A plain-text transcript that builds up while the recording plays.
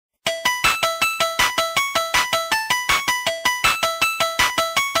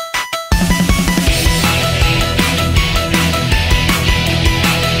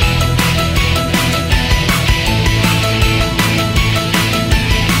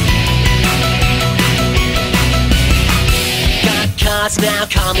boss, now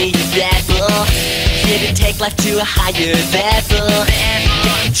call me your rebel. Here to take life to a higher level.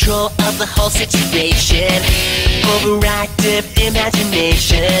 Get control of the whole situation. Overactive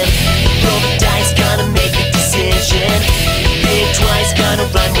imagination. Roll the dice, gonna make a decision. Think twice, gonna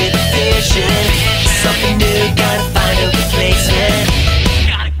run with a vision. Something new, gotta find a replacement.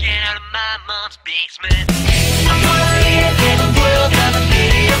 Gotta get out of my mom's basement. I wanna live in a world of a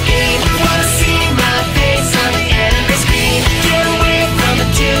video game. Wanna see my face on the enemy screen. Get away from the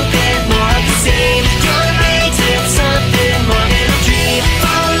tube and more of the same. Gonna make it something more than a dream.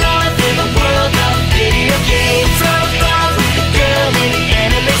 Fall in love in the world of a video game. Float above with the girl in the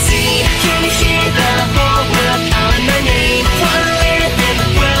anime scene. Can you hear the whole world calling my name? Wanna live in the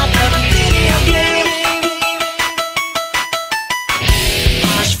world of a video game.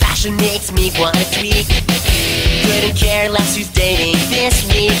 Posh fashion makes me wanna tweak. Couldn't care less who's dating this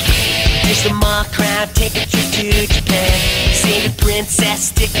week. Ditch the mall crowd, take a trip to Japan. Save a princess,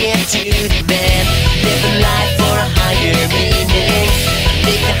 stick it to the man. Living life for a higher meaning.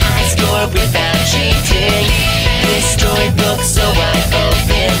 Make the high score without cheating. This storybook so wide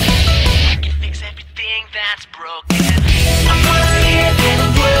open. I can fix everything that's broken. I wanna live in a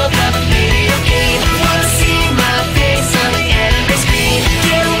world of a video game. Wanna see my face on the anime screen.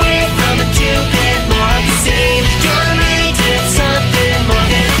 Get away from the tube and more of the same. Gonna make it something more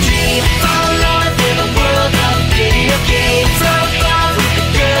than a dream. Fall in love in a world of a video game. Float off with the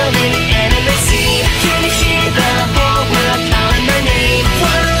girl in the anime scene. Can you hear the whole world calling my name?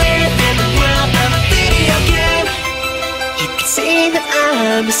 Wanna live in the world of a video game. You can say that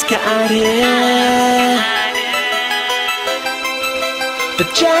I'm misguided, but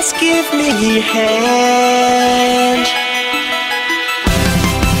just give me your hand.